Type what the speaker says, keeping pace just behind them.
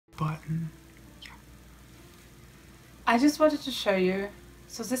but I just wanted to show you.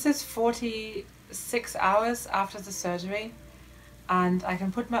 So this is 46 hours after the surgery, and I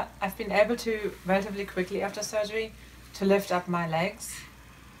can I've been able to relatively quickly after surgery to lift up my legs.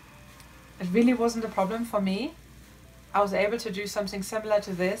 It really wasn't a problem for me. I was able to do something similar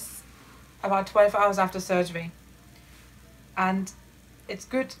to this about 12 hours after surgery. And it's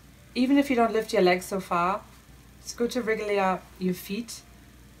good, even if you don't lift your legs so far, it's good to wriggle your feet.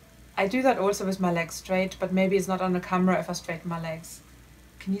 I do that also with my legs straight, but maybe it's not on the camera if I straighten my legs.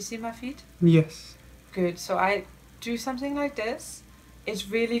 Can you see my feet? yes. Good. So I do something like this. It's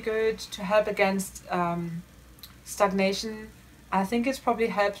really good to help against stagnation. I think it's probably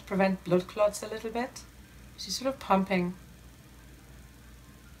helped prevent blood clots a little bit. She's sort of pumping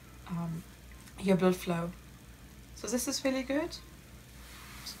your blood flow. So this is really good.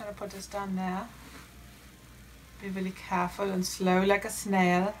 I'm just going to put this down there. Be really careful and slow like a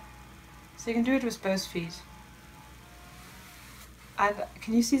snail. So you can do it with both feet. And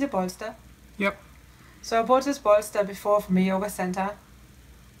can you see the bolster? Yep. So I bought this bolster before from a yoga center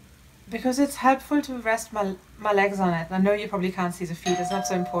because it's helpful to rest my legs on it. I know you probably can't see the feet, it's not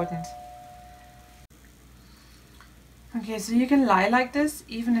so important. Okay, so you can lie like this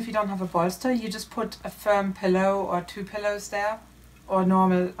even if you don't have a bolster. You just put a firm pillow or 2 pillows there, or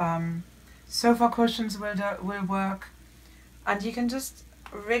normal sofa cushions will work. And you can just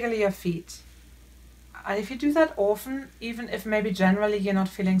wriggle your feet. And if you do that often, even if maybe generally you're not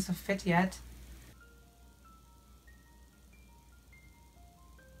feeling so fit yet,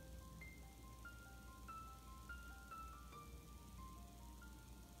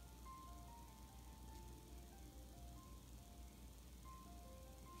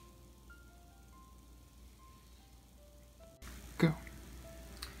 Go.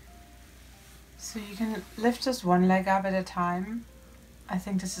 so you can lift just one leg up at a time. I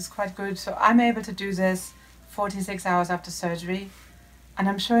think this is quite good. So I'm able to do this 46 hours after surgery, and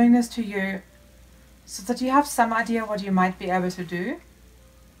I'm showing this to you so that you have some idea what you might be able to do.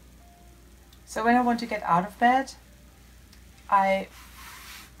 So when I want to get out of bed, I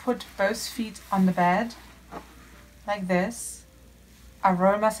put both feet on the bed like this. I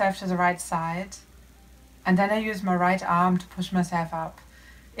roll myself to the right side, and then I use my right arm to push myself up.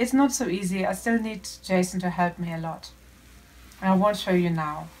 It's not so easy. I still need Jason to help me a lot. And I won't show you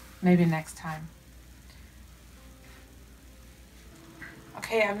now, maybe next time.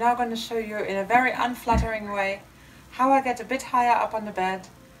 Okay, I'm now going to show you in a very unflattering way how I get a bit higher up on the bed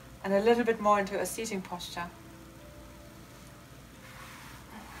and a little bit more into a seating posture.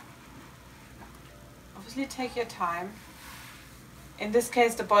 Obviously take your time. In this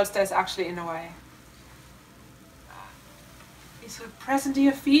case the bolster is actually in the way. You sort of press into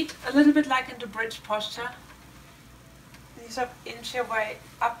your feet a little bit like into bridge posture. You sort of inch your way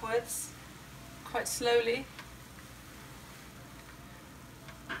upwards quite slowly.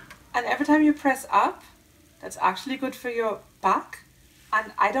 And every time you press up, that's actually good for your back.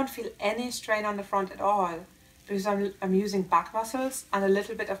 And I don't feel any strain on the front at all because I'm using back muscles and a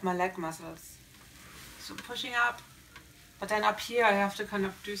little bit of my leg muscles. So pushing up, but then up here I have to kind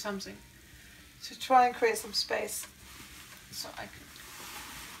of do something to try and create some space. So I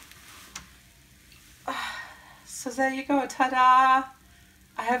can... So there you go, ta-da!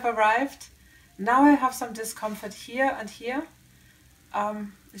 I have arrived. Now I have some discomfort here and here.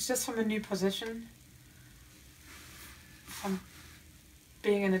 It's just from a new position, from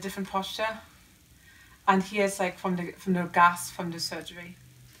being in a different posture. And here it's like from the gas from the surgery.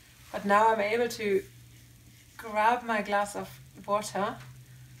 But now I'm able to grab my glass of water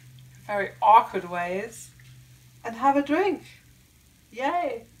in very awkward ways and have a drink.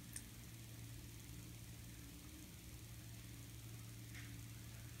 Yay!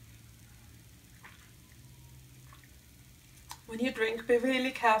 When you drink, be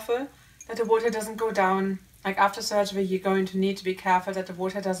really careful that the water doesn't go down. Like after surgery, you're going to need to be careful that the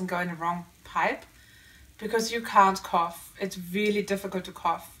water doesn't go in the wrong pipe because you can't cough. It's really difficult to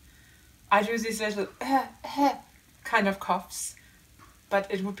cough. I do these little kind of coughs,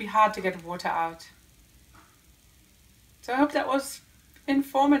 but it would be hard to get water out. So I hope that was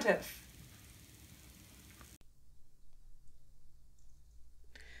informative.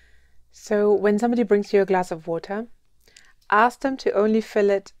 So when somebody brings you a glass of water, ask them to only fill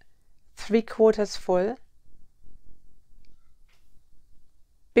it 3/4 full,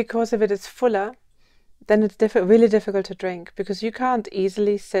 because if it is fuller, then it's really difficult to drink because you can't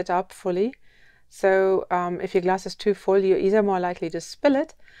easily sit up fully. So if your glass is too full, you're either more likely to spill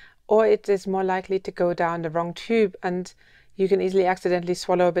it or it is more likely to go down the wrong tube, and you can easily accidentally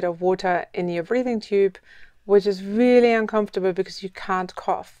swallow a bit of water in your breathing tube, which is really uncomfortable because you can't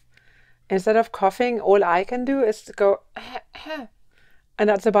cough. instead of coughing, all I can do is to go and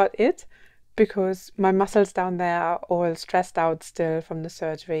that's about it, because my muscles down there are all stressed out still from the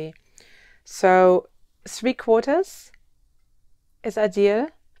surgery. So 3/4 is ideal,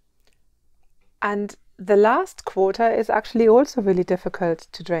 and the last quarter is actually also really difficult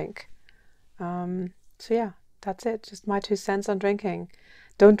to drink. So yeah, that's it. Just my 2 cents on drinking.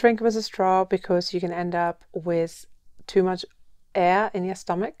 Don't drink with a straw, because you can end up with too much air in your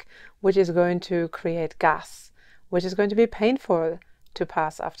stomach, which is going to create gas, which is going to be painful to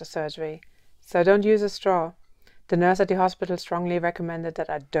pass after surgery. So don't use a straw. The nurse at the hospital strongly recommended that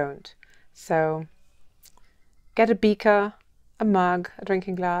I don't. So get a beaker, a mug, a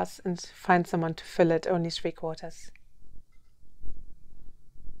drinking glass, and find someone to fill it, only 3/4.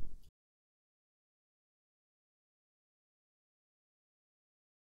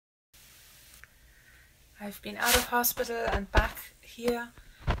 I've been out of hospital and back here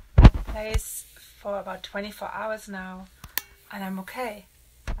at the place for about 24 hours now, and I'm okay.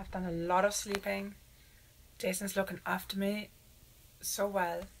 I've done a lot of sleeping. Jason's looking after me so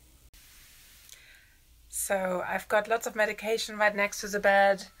well. So I've got lots of medication right next to the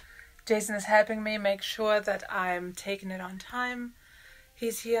bed. Jason is helping me make sure that I'm taking it on time.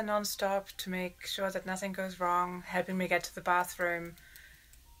 He's here non-stop to make sure that nothing goes wrong, helping me get to the bathroom.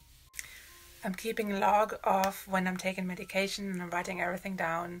 I'm keeping log of when I'm taking medication, and I'm writing everything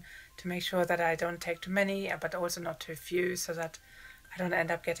down to make sure that I don't take too many, but also not too few, so that I don't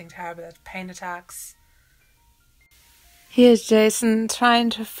end up getting terrible pain attacks. Here's Jason trying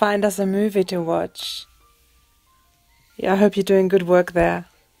to find us a movie to watch. Yeah, I hope you're doing good work there.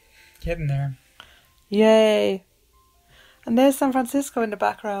 Getting there. Yay! And there's San Francisco in the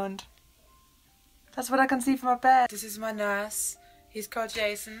background. That's what I can see from my bed. This is my nurse. He's called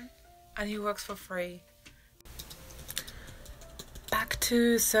Jason, and he works for free. Back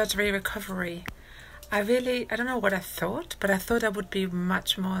to surgery recovery. I don't know what I thought, but I thought I would be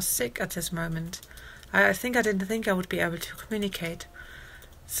much more sick at this moment. I didn't think I would be able to communicate.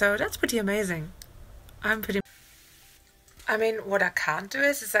 So that's pretty amazing. I mean, what I can't do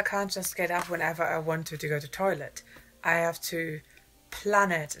is I can't just get up whenever I want to go to the toilet. I have to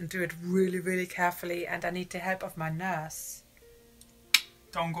plan it and do it really, really carefully, and I need the help of my nurse.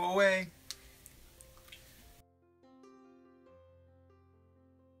 Don't go away.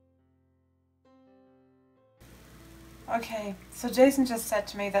 Okay, so Jason just said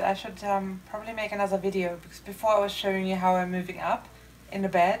to me that I should probably make another video, because before I was showing you how I'm moving up in the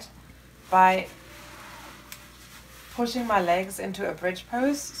bed by pushing my legs into a bridge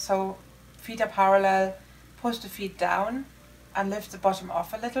pose, so feet are parallel, push the feet down and lift the bottom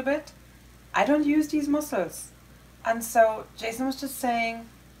off a little bit. I don't use these muscles, and so Jason was just saying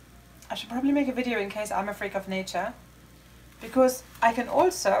I should probably make a video in case I'm a freak of nature, because I can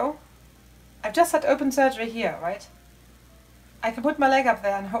also, I've just had open surgery here, right? I can put my leg up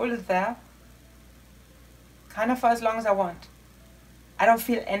there and hold it there, kind of for as long as I want. I don't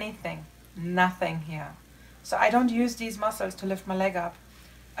feel anything, nothing here. So I don't use these muscles to lift my leg up.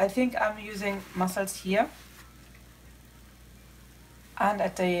 I think I'm using muscles here and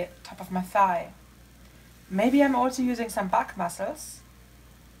at the top of my thigh. Maybe I'm also using some back muscles,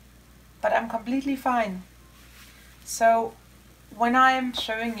 but I'm completely fine. So when I'm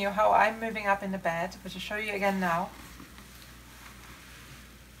showing you how I'm moving up in the bed, which I'll show you again now,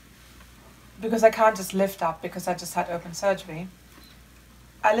 because I can't just lift up because I just had open surgery,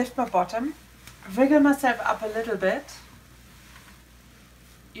 I lift my bottom, wriggle myself up a little bit.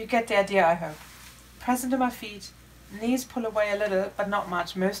 You get the idea, I hope. Press into my feet, knees pull away a little, but not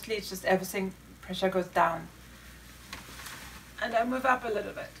much. Mostly it's just everything, pressure goes down. And I move up a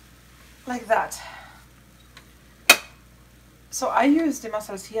little bit, like that. So I use the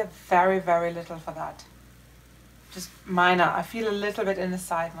muscles here very, very little for that. Just minor. I feel a little bit in the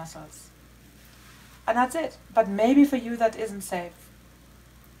side muscles. And that's it. But maybe for you that isn't safe.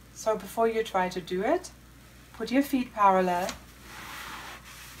 So before you try to do it, put your feet parallel.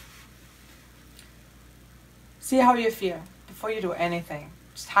 See how you feel before you do anything.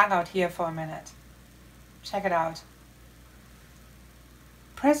 Just hang out here for a minute. Check it out.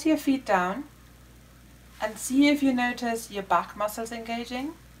 Press your feet down and see if you notice your back muscles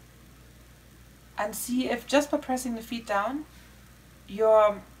engaging. And see if just by pressing the feet down,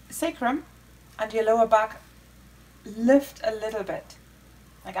 your sacrum and your lower back lift a little bit.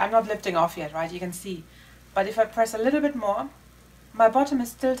 Like, I'm not lifting off yet, right? You can see. But if I press a little bit more, my bottom is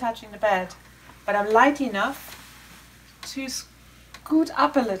still touching the bed, but I'm light enough to scoot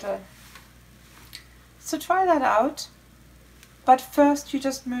up a little. So try that out. But first you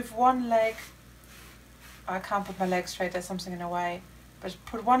just move one leg. Oh, I can't put my leg straight, there's something in the way. But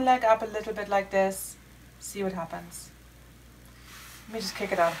put one leg up a little bit like this, see what happens. Let me just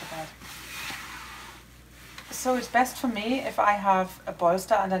kick it out of the bed. So it's best for me if I have a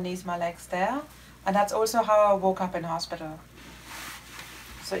bolster underneath my legs there, and that's also how I woke up in hospital.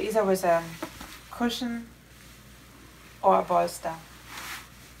 So either with a cushion or a bolster,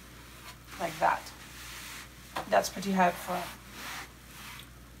 like that. That's pretty helpful.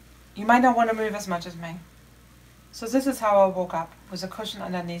 You might not want to move as much as me. So this is how I woke up, with a cushion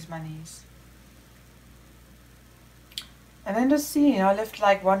underneath my knees. And then just see, lift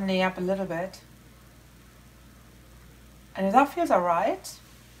like one knee up a little bit. And if that feels alright,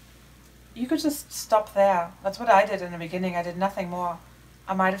 you could just stop there. That's what I did in the beginning. I did nothing more.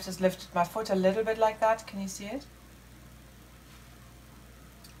 I might have just lifted my foot a little bit like that. Can you see it?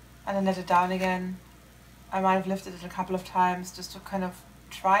 And then let it down again. I might have lifted it a couple of times just to kind of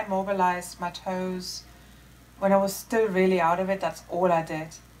try and mobilize my toes. When I was still really out of it, that's all I did.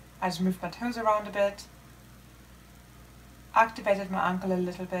 I just moved my toes around a bit. Activated my ankle a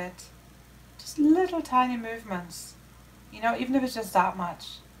little bit. Just little tiny movements. Even if it's just that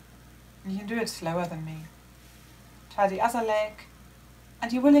much. And you can do it slower than me. Try the other leg.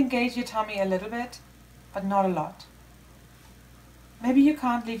 And you will engage your tummy a little bit, but not a lot. Maybe you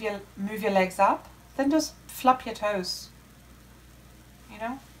can't move your legs up, then just flop your toes.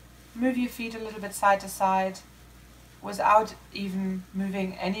 Move your feet a little bit side to side without even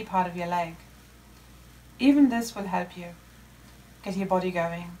moving any part of your leg. Even this will help you get your body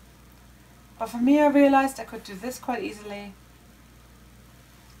going. But for me, I realized I could do this quite easily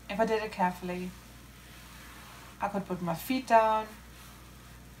if I did it carefully. I could put my feet down,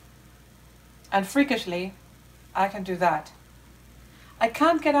 and freakishly, I can do that. I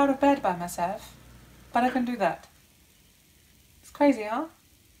can't get out of bed by myself, but I can do that. It's crazy, huh?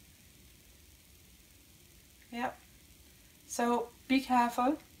 Yep. So be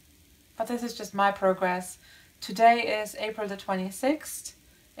careful, but this is just my progress. Today is April the 26th.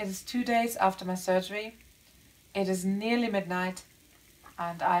 It is 2 days after my surgery. It is nearly midnight,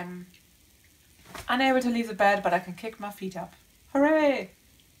 and I'm unable to leave the bed, but I can kick my feet up. Hooray!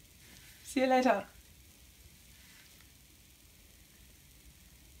 See you later.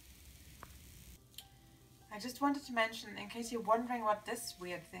 I just wanted to mention, in case you're wondering what this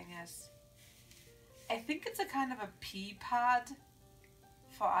weird thing is. I think it's a kind of a pee pad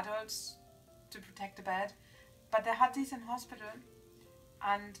for adults to protect the bed, but they had these in hospital,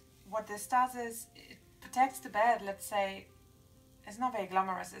 and what this does is it protects the bed. Let's say, it's not very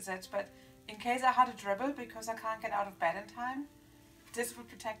glamorous, is it? But in case I had a dribble because I can't get out of bed in time, this would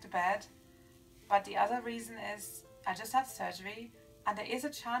protect the bed. But the other reason is I just had surgery, and there is a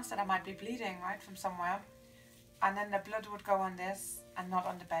chance that I might be bleeding, right, from somewhere, and then the blood would go on this and not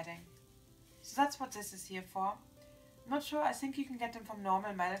on the bedding. So that's what this is here for. I'm not sure, I think you can get them from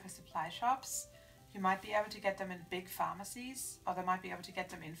normal medical supply shops. You might be able to get them in big pharmacies, or they might be able to get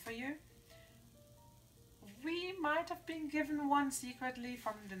them in for you. We might have been given one secretly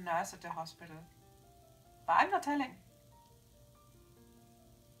from the nurse at the hospital, but I'm not telling.